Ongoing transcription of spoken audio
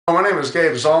My name is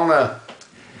Gabe Zollner.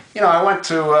 I went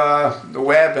to the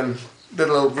web and did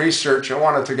a little research. I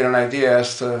wanted to get an idea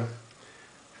as to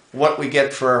what we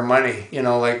get for our money.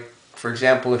 Like, for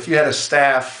example, if you had a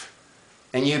staff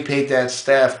and you paid that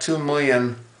staff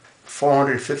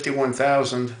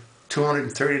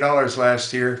 $2,451,230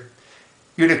 last year,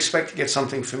 you'd expect to get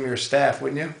something from your staff,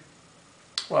 wouldn't you?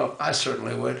 Well, I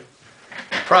certainly would.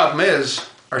 Problem is,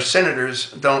 our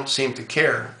senators don't seem to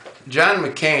care. John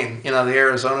McCain, the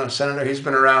Arizona senator, he's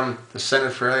been around the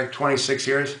Senate for like 26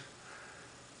 years.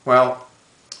 Well,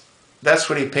 that's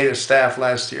what he paid his staff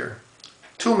last year.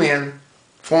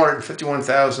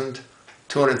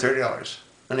 $2,451,230.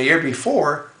 And the year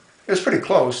before, it was pretty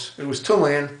close. It was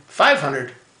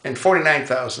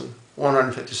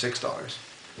 $2,549,156.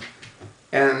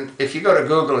 And if you go to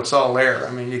Google, it's all there.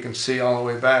 I mean, you can see all the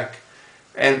way back.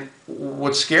 And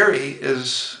what's scary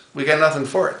is we got nothing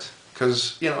for it.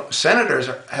 Because, senators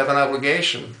have an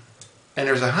obligation, and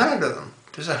there's 100 of them.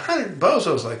 There's 100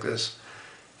 bozos like this.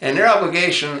 And their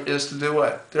obligation is to do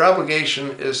what? Their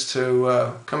obligation is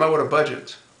to come up with a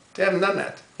budget. They haven't done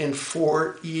that in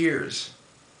 4 years.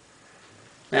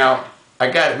 Now,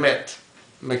 I got to admit,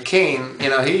 McCain,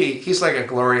 he's like a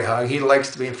glory hog. He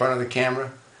likes to be in front of the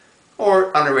camera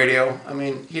or on the radio. I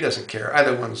mean, he doesn't care.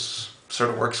 Either one's sort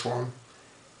of works for him.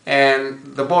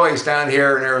 And the boys down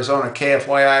here in Arizona,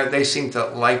 KFYI, they seem to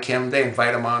like him. They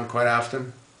invite him on quite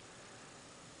often.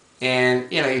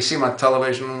 And, you see him on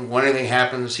television. When anything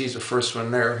happens, he's the first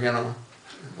one there,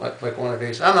 like one of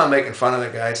these. I'm not making fun of the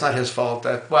guy. It's not his fault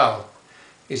that, well,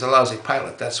 he's a lousy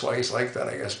pilot. That's why he's like that,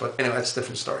 I guess. But anyway, that's a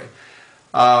different story.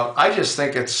 I just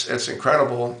think it's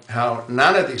incredible how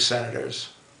none of these senators,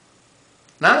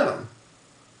 none of them,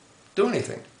 do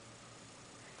anything.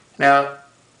 Now,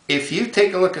 if you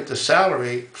take a look at the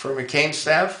salary for McCain's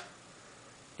staff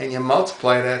and you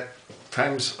multiply that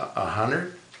times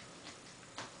 100,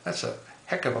 that's a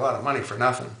heck of a lot of money for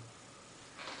nothing.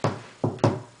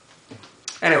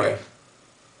 Anyway,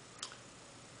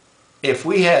 if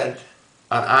we had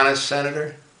an honest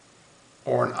senator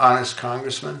or an honest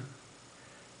congressman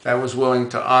that was willing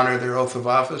to honor their oath of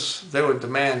office, they would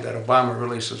demand that Obama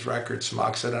releases records from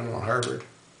Occidental and Harvard.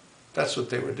 That's what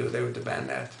they would do. They would demand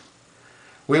that.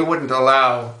 We wouldn't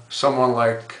allow someone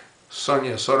like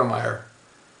Sonia Sotomayor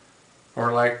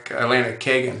or like Elena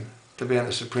Kagan to be on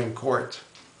the Supreme Court.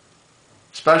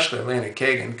 Especially Elena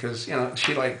Kagan, because,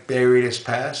 she buried his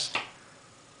past.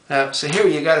 Now, so here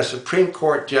you got a Supreme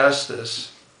Court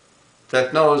justice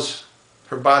that knows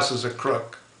her boss is a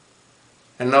crook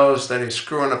and knows that he's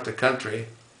screwing up the country,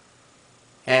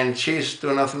 and she's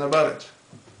doing nothing about it.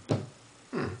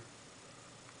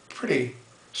 Pretty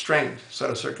strange set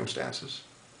of circumstances.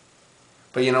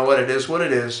 But you know what? It is what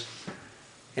it is,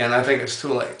 and I think it's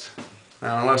too late.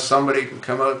 Now, unless somebody can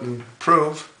come out and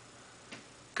prove,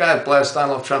 God bless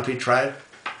Donald Trump, he tried,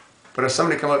 but if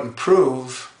somebody come out and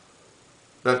prove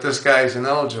that this guy is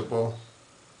ineligible,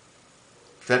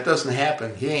 if that doesn't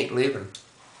happen, he ain't leaving.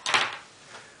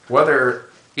 Whether,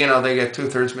 they get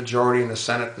 2/3 majority in the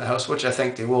Senate and the House, which I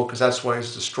think they will, because that's why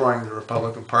he's destroying the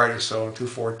Republican Party, so in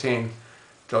 2014,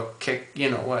 they'll kick,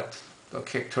 they'll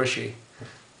kick Tushy.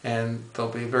 And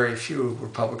there'll be very few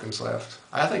Republicans left.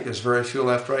 I think there's very few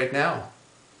left right now.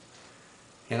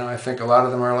 I think a lot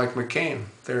of them are like McCain.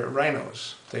 They're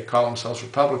rhinos. They call themselves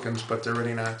Republicans, but they're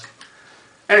really not.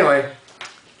 Anyway,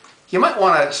 you might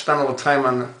want to spend a little time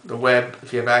on the web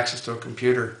if you have access to a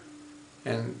computer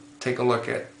and take a look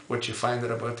at what you find out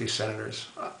about these senators.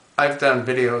 I've done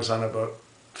videos on about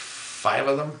 5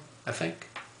 of them, I think.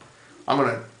 I'm going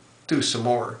to do some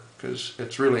more because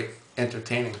it's really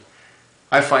entertaining.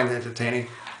 I find it entertaining,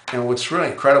 and what's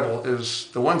really incredible is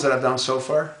the ones that I've done so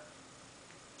far,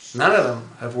 none of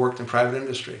them have worked in private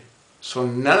industry. So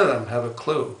none of them have a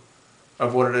clue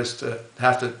of what it is to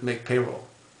have to make payroll.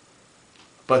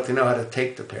 But they know how to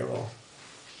take the payroll.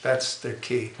 That's their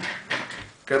key.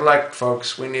 Good luck,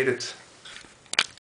 folks. We need it.